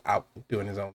 like, out doing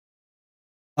his own.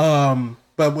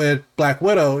 But with Black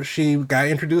Widow, she got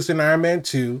introduced in Iron Man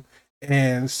 2.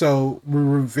 And so we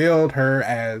revealed her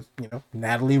as, you know,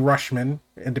 Natalie Rushman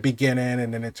in the beginning,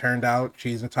 and then it turned out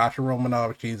she's Natasha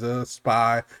Romanoff. She's a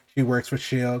spy. She works for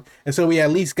S.H.I.E.L.D. And so we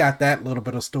at least got that little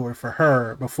bit of story for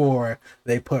her before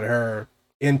they put her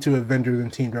into Avengers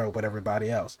and teamed her up with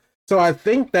everybody else. So I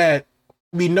think that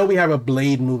we know we have a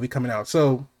Blade movie coming out.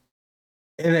 So,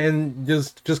 and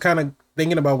just kind of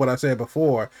thinking about what I said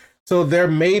before, so the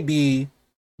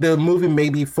movie may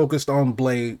be focused on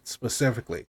Blade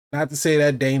specifically. Not to say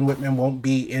that Dane Whitman won't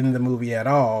be in the movie at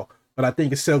all, but I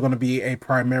think it's still going to be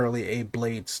primarily a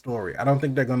Blade story. I don't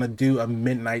think they're going to do a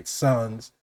Midnight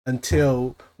Suns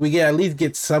until we at least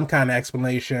get some kind of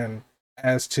explanation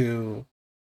as to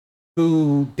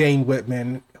who Dane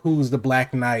Whitman, who's the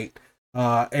Black Knight,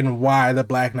 and why the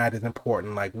Black Knight is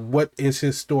important. Like, what is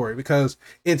his story? Because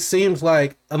it seems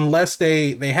like unless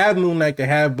they have Moon Knight, they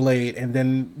have Blade, and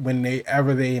then when they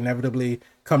inevitably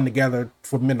come together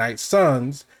for Midnight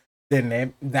Suns,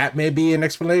 then that may be an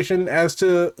explanation as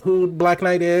to who Black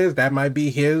Knight is. That might be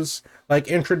his, like,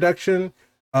 introduction.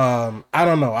 I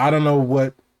don't know. I don't know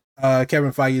what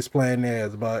Kevin Feige's plan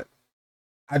is, but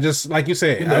I just, like you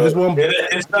said, I just want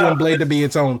Blade to be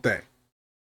its own thing.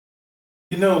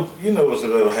 You know what's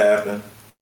going to happen.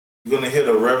 You're going to hit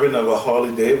a reverend of a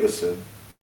Harley Davidson.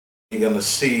 You're going to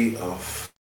see a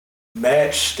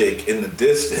matchstick in the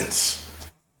distance.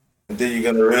 And then you're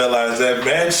going to realize that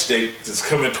matchstick that's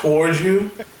coming towards you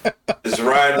is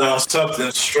riding on something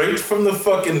straight from the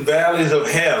fucking valleys of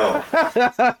hell.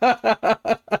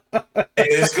 And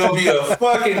it's going to be a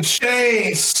fucking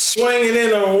chain swinging in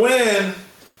the wind,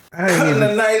 cutting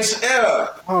the night's air.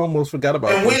 I almost forgot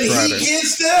about that. And when he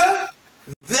gets there,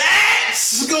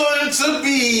 that's going to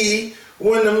be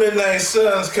when the Midnight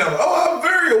Suns come. Oh, I'm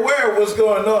very aware of what's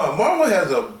going on. Marvel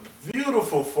has a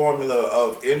beautiful formula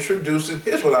of introducing.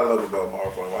 Here's what I love about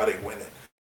Marvel and why they win it,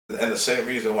 and the same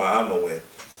reason why I'm gonna win.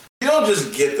 You don't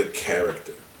just get the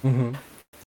character. Mm-hmm.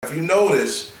 If you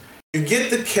notice, you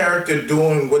get the character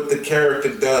doing what the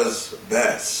character does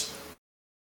best.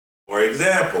 For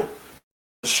example,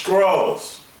 the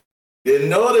Skrulls. Didn't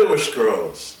know they were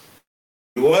Skrulls.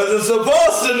 You wasn't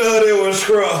supposed to know they were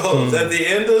Skrulls. Mm-hmm. At the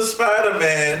end of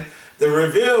Spider-Man, the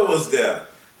reveal was there.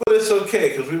 But it's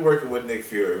okay, because we're working with Nick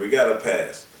Fury. We got to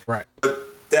pass. Right. But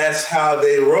that's how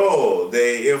they roll.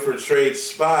 They infiltrate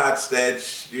spots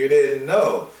that you didn't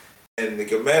know. And they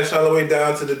can match all the way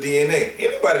down to the DNA.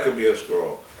 Anybody could be a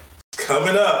Skrull. It's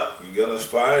coming up. You're going to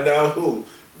find out who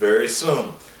very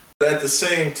soon. But at the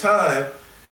same time,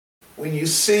 when you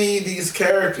see these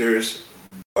characters,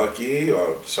 Bucky,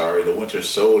 the Winter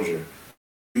Soldier,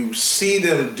 you see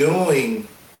them doing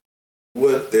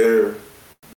what they're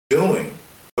doing.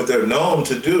 What they're known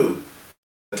to do.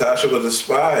 Natasha was a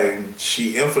spy, and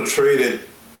she infiltrated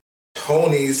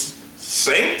Tony's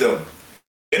sanctum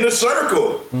in a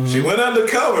circle. Mm-hmm. She went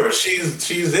undercover.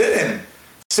 She's in,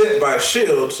 sent by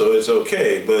S.H.I.E.L.D., so it's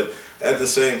okay. But at the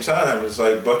same time, it's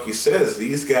like Bucky says,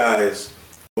 these guys,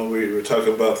 when we were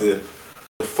talking about the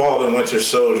fallen Winter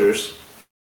Soldiers,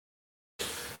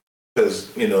 because,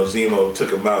 Zemo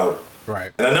took them out.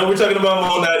 Right. And I know we're talking about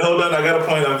Moon Knight. Hold on, I got a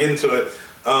point. I'm getting to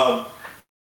it.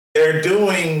 They're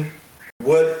doing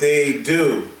what they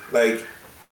do. Like,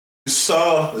 you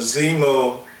saw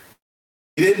Zemo,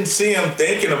 you didn't see him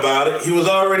thinking about it. He was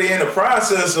already in the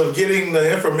process of getting the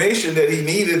information that he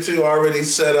needed to already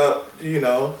set up,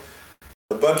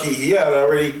 Bucky, he had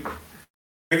already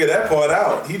figured that part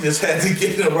out. He just had to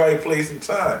get in the right place and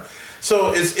time.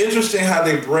 So it's interesting how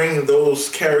they bring those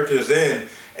characters in,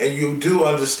 and you do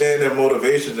understand their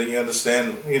motivations, and you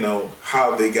understand,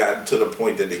 how they got to the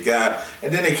point that they got.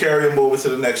 And then they carry them over to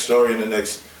the next story and the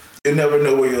next. You never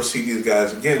know where you'll see these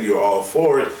guys again. You're all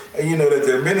for it, and you know that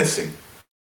they're menacing.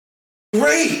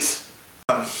 Great!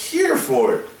 I'm here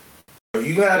for it. If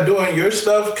you're not doing your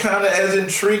stuff kind of as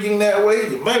intriguing that way,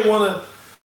 you might want to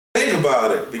think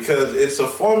about it, because it's a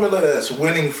formula that's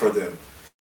winning for them.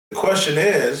 The question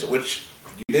is, which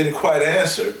you didn't quite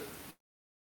answer,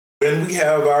 when we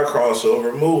have our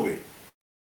crossover movie,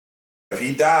 if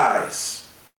he dies,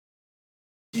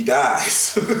 he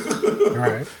dies.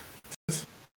 Right.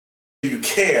 Do you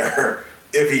care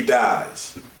if he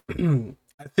dies?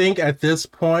 I think at this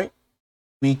point,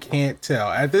 we can't tell.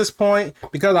 At this point,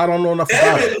 because I don't know enough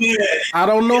about it. Man. I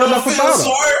don't know enough about it.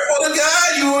 Sorry for the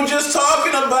guy. You were just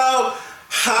talking about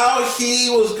how he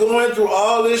was going through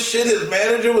all this shit. His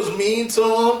manager was mean to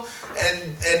him,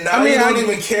 and now you don't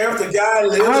even care if the guy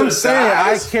lives or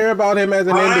dies. I care about him as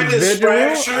an individual.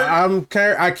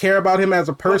 I care about him as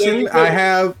a person. I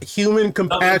have human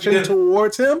compassion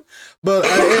towards him, but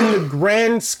in the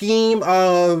grand scheme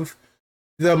of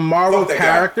the Marvel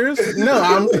characters,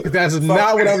 that's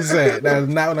not what I'm saying. That's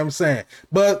not what I'm saying.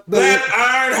 But let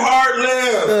Ironheart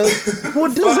live.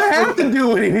 What does that have to do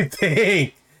with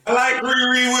anything? I like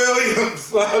Riri Williams,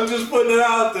 so I'm just putting it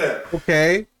out there.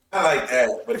 Okay. I like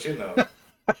that, but you know.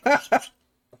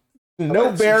 No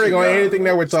like bearing on anything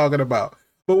that we're talking about.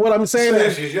 But what I'm saying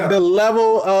is his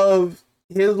level of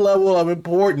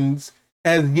importance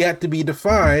has yet to be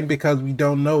defined because we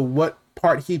don't know what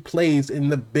part he plays in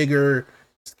the bigger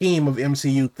scheme of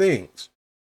MCU things.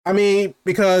 I mean,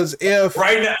 because if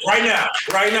right now,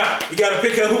 you gotta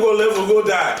pick out who gonna live or who gonna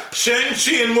die.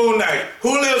 Shang-Chi and Moon Knight.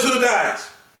 Who lives, who dies?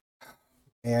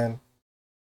 And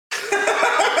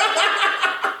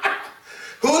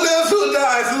who lives, who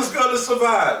dies? Who's gonna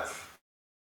survive?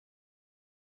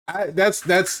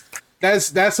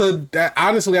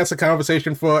 Honestly, that's a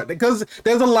conversation for, because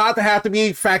there's a lot that have to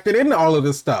be factored into all of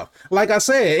this stuff. Like I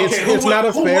said, it's not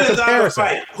a fair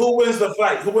comparison. Who wins the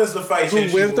fight? Who wins the fight? Who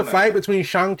wins the fight between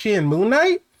Shang-Chi and Moon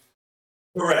Knight?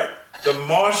 Correct. The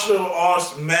martial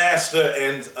arts master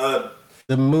and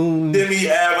the moon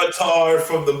demi-avatar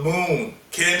from the moon.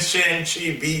 Can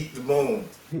Shang-Chi beat the moon?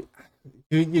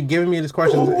 You're giving me this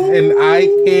question, and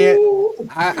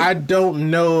I don't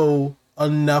know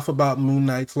enough about Moon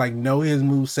Knight to know his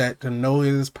moveset, to know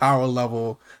his power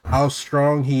level, how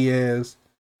strong he is.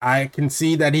 I can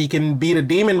see that he can beat a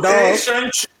demon dog.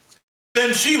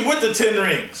 Shang-Chi with the 10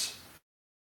 rings.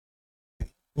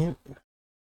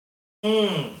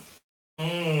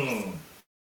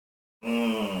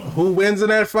 Who wins in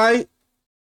that fight?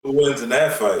 Who wins in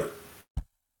that fight?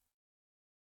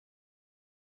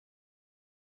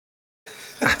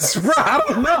 I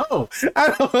don't know.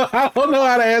 I don't know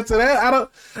how to answer that.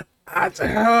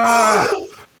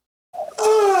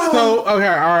 So okay,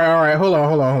 all right. Hold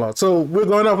on. So we're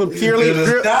going off of purely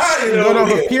MCU.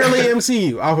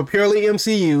 Off of purely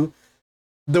MCU,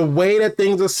 the way that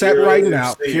things are set right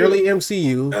now, purely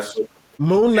MCU.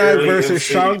 Moon Knight versus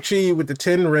Shang-Chi with the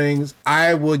 10 rings.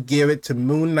 I would give it to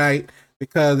Moon Knight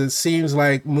because it seems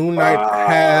like Moon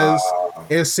Knight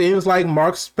it seems like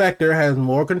Mark Spector has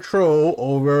more control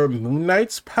over Moon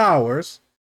Knight's powers.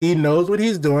 He knows what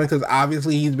he's doing because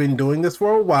obviously he's been doing this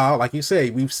for a while. Like you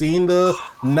say, we've seen the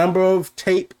number of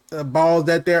tape balls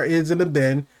that there is in the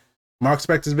bin. Mark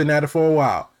Spector's been at it for a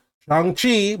while.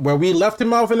 Shang-Chi, where we left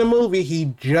him off in the movie,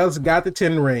 he just got the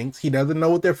 10 rings. He doesn't know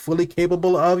what they're fully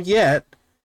capable of yet.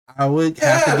 I would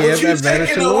have to give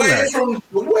advantage to Moon Knight.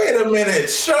 Wait a minute.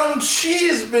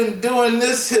 Shang-Chi's been doing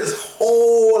this his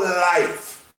whole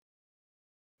life.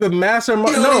 The master...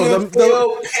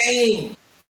 feel pain.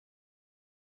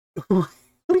 What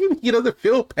do you mean he doesn't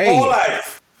feel pain? Whole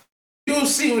life. You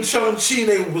see when Shang-Chi,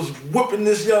 they was whipping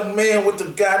this young man with the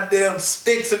goddamn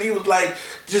sticks, and he was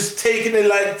just taking it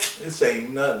this ain't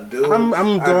nothing, dude.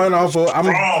 I'm going off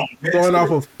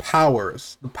of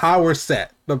powers, the power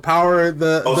set, the power,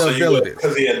 the abilities.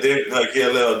 Because he a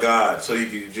little god, so you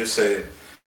can just say,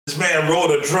 this man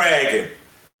rode a dragon.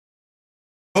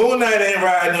 Moon Knight ain't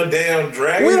riding no damn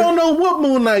dragon. We don't know what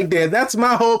Moon Knight did. That's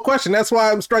my whole question. That's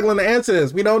why I'm struggling to answer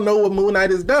this. We don't know what Moon Knight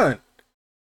has done.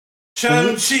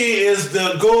 Shang-Chi is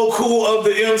the Goku of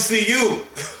the MCU.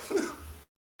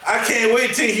 I can't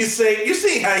wait till he say, you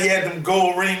see how he had them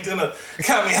gold rings in a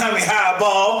Kamehameha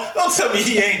ball? Don't tell me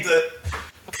he ain't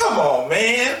Come on,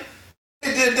 man.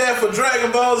 They did that for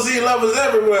Dragon Ball Z lovers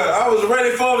everywhere. I was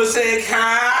ready for him to say,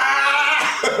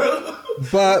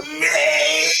 but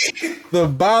the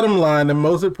bottom line, the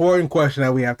most important question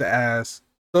that we have to ask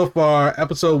so far,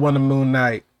 episode 1 of Moon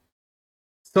Knight,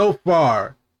 so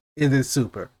far, is it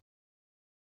super?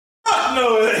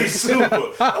 No, it ain't super. I'm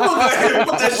gonna go ahead and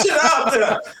put that shit out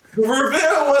there. The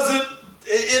reveal wasn't.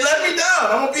 It let me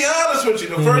down. I'm gonna be honest with you.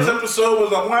 The first episode was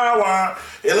a wow.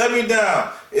 It let me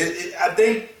down. I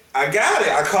think I got it.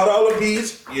 I caught all the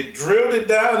beats. You drilled it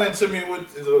down into me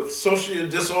with the social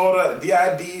disorder,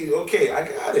 DID. Okay, I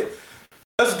got it.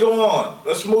 Let's go on.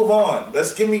 Let's move on.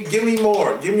 Let's give me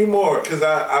more. Give me more. Because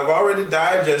I've already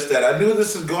digested that. I knew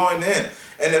this is going in.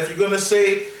 And if you're gonna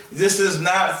say this is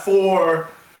not for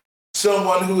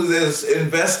someone who's as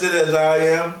invested as I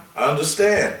am, I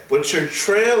understand. But your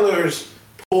trailers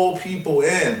pull people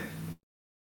in.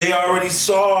 They already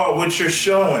saw what you're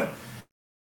showing.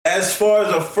 As far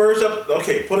as the first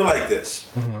okay, put it like this.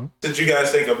 Since you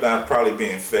guys think I'm not probably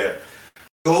being fair,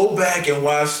 go back and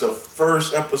watch the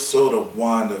first episode of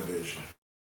WandaVision.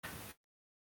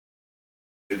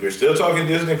 We're still talking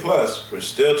Disney Plus. We're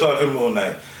still talking Moon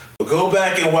Knight. But go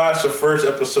back and watch the first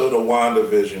episode of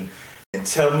WandaVision and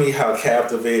tell me how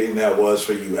captivating that was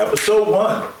for you. Episode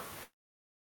 1.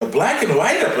 The black and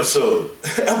white episode.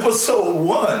 Episode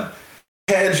 1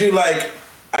 had you like,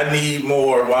 I need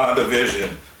more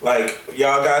WandaVision. Like,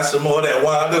 y'all got some more of that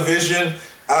WandaVision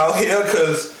out here?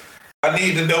 Because I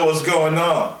need to know what's going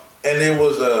on. And it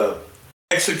was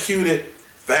executed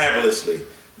fabulously.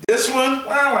 This one,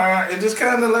 it just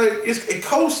kind of like, it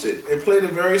coasted. It played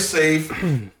it very safe.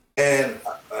 And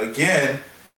again,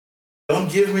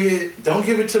 don't give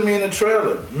it to me in a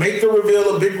trailer. Make the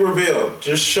reveal a big reveal.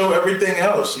 Just show everything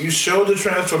else. You showed the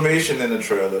transformation in the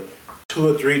trailer 2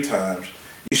 or 3 times.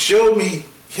 You showed me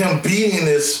him beating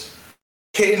this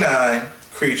canine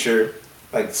creature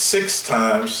like 6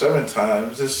 times, 7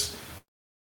 times.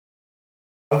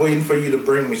 I'm waiting for you to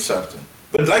bring me something.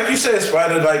 But like you said,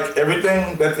 Spider, like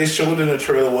everything that they showed in the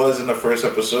trailer was in the first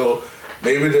episode.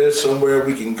 Maybe there's somewhere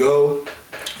we can go.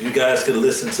 You guys can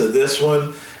listen to this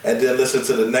one and then listen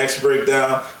to the next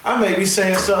breakdown. I may be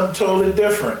saying something totally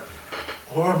different.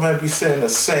 Or I might be saying the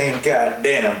same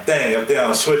goddamn thing if they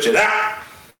don't switch it out.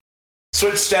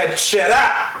 Switch that shit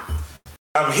out.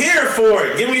 I'm here for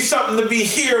it. Give me something to be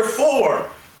here for.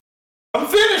 I'm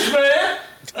finished, man.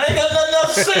 I ain't got nothing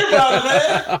else to say about it,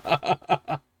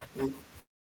 man.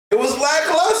 It was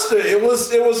lackluster. It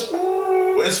was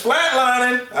it's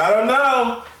flatlining. I don't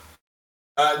know.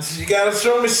 You gotta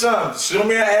show me something. Show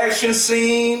me an action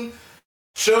scene.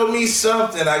 Show me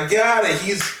something. I got it.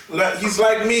 He's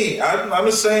like me. I'm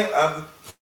just saying.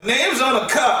 Name's on a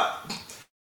cup.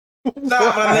 It's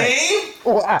not my name.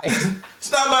 Why?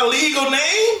 It's not my legal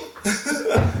name.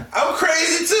 I'm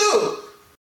crazy too.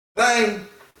 I ain't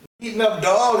eating up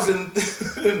dogs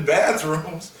in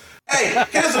bathrooms. Hey,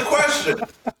 here's a question.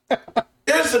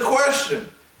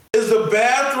 Is the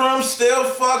bathroom still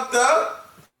fucked up?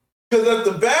 Because if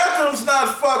the bathroom's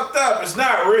not fucked up, it's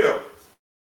not real.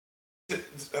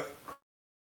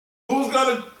 Who's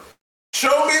gonna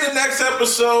show me the next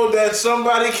episode that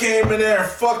somebody came in there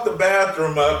and fucked the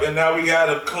bathroom up and now we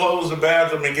gotta close the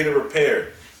bathroom and get it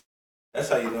repaired? That's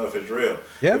how you know if it's real.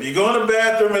 Yep. If you go in the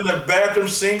bathroom and the bathroom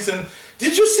sinks and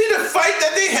did you see the fight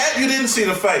that they had? You didn't see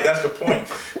the fight. That's the point.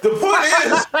 The point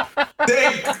is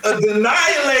they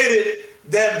annihilated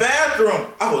that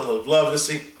bathroom. I would have loved to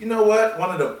see. You know what? One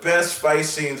of the best fight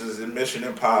scenes is in Mission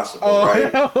Impossible. Oh,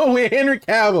 right? With Henry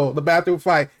Cavill, the bathroom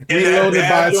fight. In that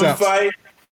bathroom fight.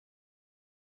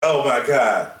 Oh my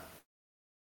God!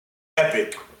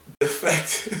 Epic. The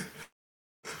fact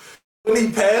when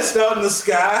he passed out in the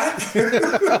sky,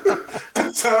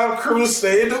 Tom Cruise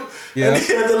saved him, and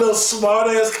he had the little smart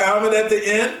ass comment at the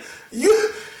end.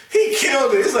 He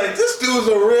killed it. He's like, this dude's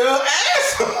a real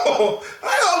asshole.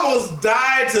 I almost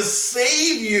died to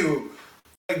save you.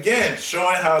 Again,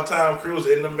 showing how Tom Cruise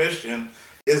in the mission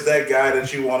is that guy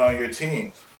that you want on your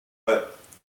team. But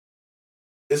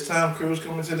is Tom Cruise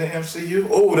coming to the MCU?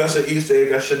 Oh, that's an Easter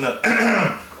egg I shouldn't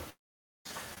have.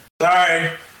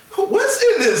 Sorry. What's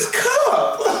in this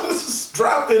cup? This is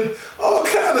dropping all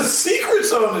kind of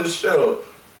secrets on this show.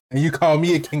 And you call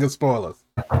me a king of spoilers.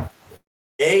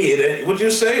 Hey, would you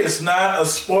say it's not a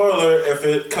spoiler if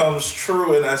it comes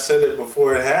true and I said it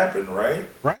before it happened, right?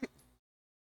 Right.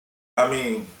 I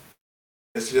mean,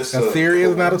 it's just a theory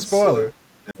is not a spoiler.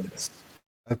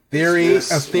 A theory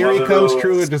comes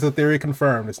true, it's just a theory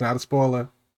confirmed. It's not a spoiler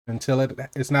until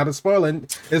it's not a spoiler.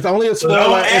 It's only a spoiler.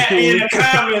 Don't at me in the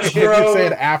comments, bro. You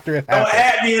said after it happened. Don't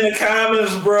at me in the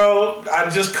comments, bro. I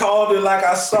just called it like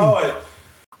I saw it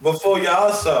before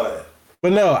y'all saw it.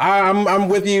 But no, I'm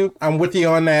with you. I'm with you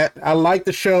on that. I like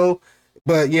the show,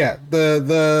 but yeah,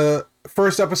 the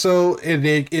first episode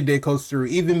it did go through.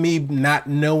 Even me not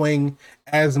knowing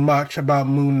as much about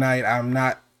Moon Knight, I'm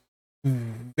not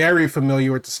very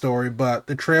familiar with the story, but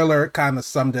the trailer kind of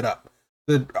summed it up.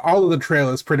 All of the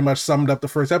trailers pretty much summed up the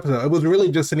first episode. It was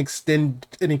really just an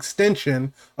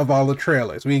extension of all the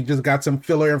trailers. We just got some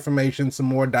filler information, some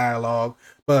more dialogue,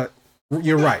 but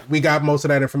you're right. We got most of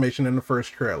that information in the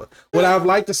first trailer. Would I have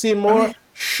liked to see more?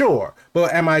 Sure.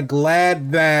 But am I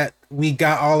glad that we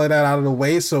got all of that out of the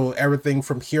way, so everything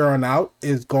from here on out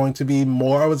is going to be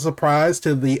more of a surprise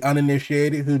to the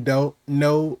uninitiated who don't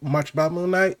know much about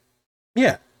Moon Knight?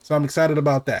 Yeah. So I'm excited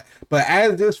about that. But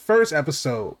as this first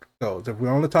episode goes, if we're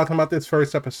only talking about this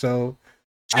first episode,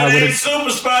 it ain't Super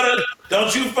Spider.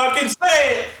 Don't you fucking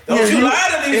say it. Don't you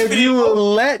lie to these people. If you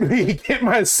let me get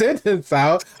my sentence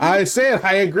out, I said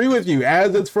I agree with you.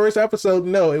 As its first episode,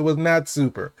 no, it was not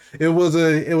super. It was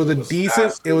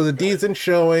a decent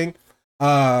showing.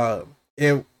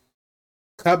 It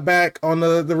cut back on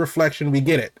the reflection. We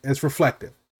get it. It's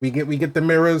reflective. We get the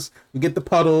mirrors, we get the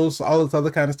puddles, all this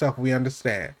other kind of stuff. We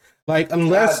understand. Like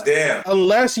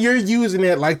unless you're using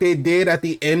it like they did at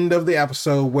the end of the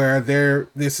episode, where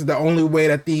this is the only way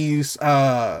that these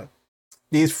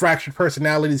fractured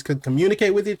personalities could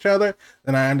communicate with each other,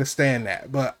 then I understand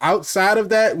that. But outside of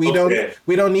that, we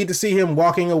don't need to see him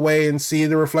walking away and see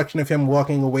the reflection of him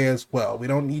walking away as well. We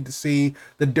don't need to see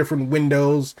the different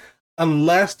windows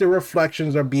unless the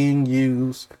reflections are being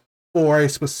used for a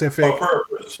specific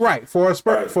purpose. Right, for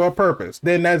a purpose.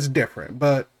 Then that's different.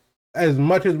 But as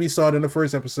much as we saw it in the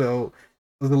first episode, it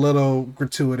was a little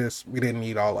gratuitous. We didn't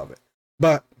need all of it.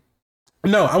 But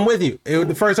no, I'm with you.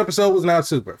 The first episode was not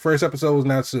super.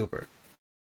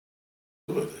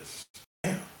 Gratuitous.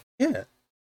 Damn. Yeah.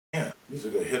 Damn. He's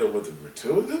gonna hit him with the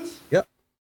gratuitous? Yep.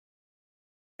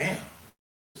 Damn.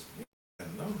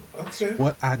 No. Okay.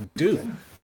 What I do.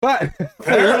 But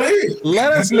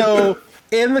let us know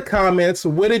in the comments,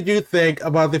 what did you think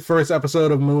about the first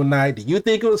episode of Moon Knight? Do you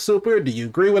think it was super? Do you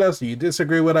agree with us? Do you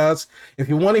disagree with us? If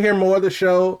you want to hear more of the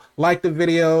show, like the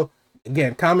video.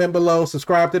 Again, comment below,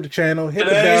 subscribe to the channel, hit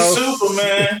the bell.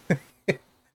 Superman.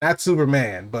 Not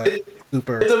Superman, but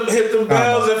super. Hit them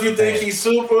bells if you think he's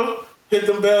super. Hit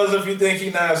them bells if you think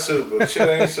he's not super. Shit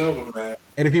ain't Superman.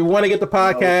 And if you want to get the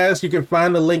podcast, you can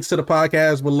find the links to the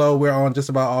podcast below. We're on just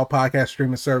about all podcast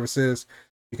streaming services.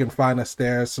 You can find us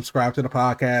there. Subscribe to the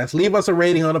podcast. Leave us a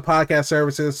rating on the podcast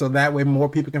services so that way more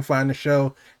people can find the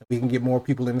show and we can get more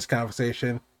people in this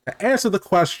conversation. To answer the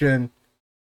question,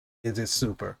 is it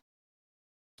super?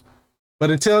 But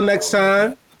until next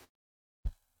time,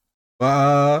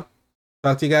 talk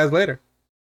to you guys later.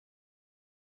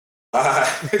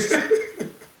 Bye.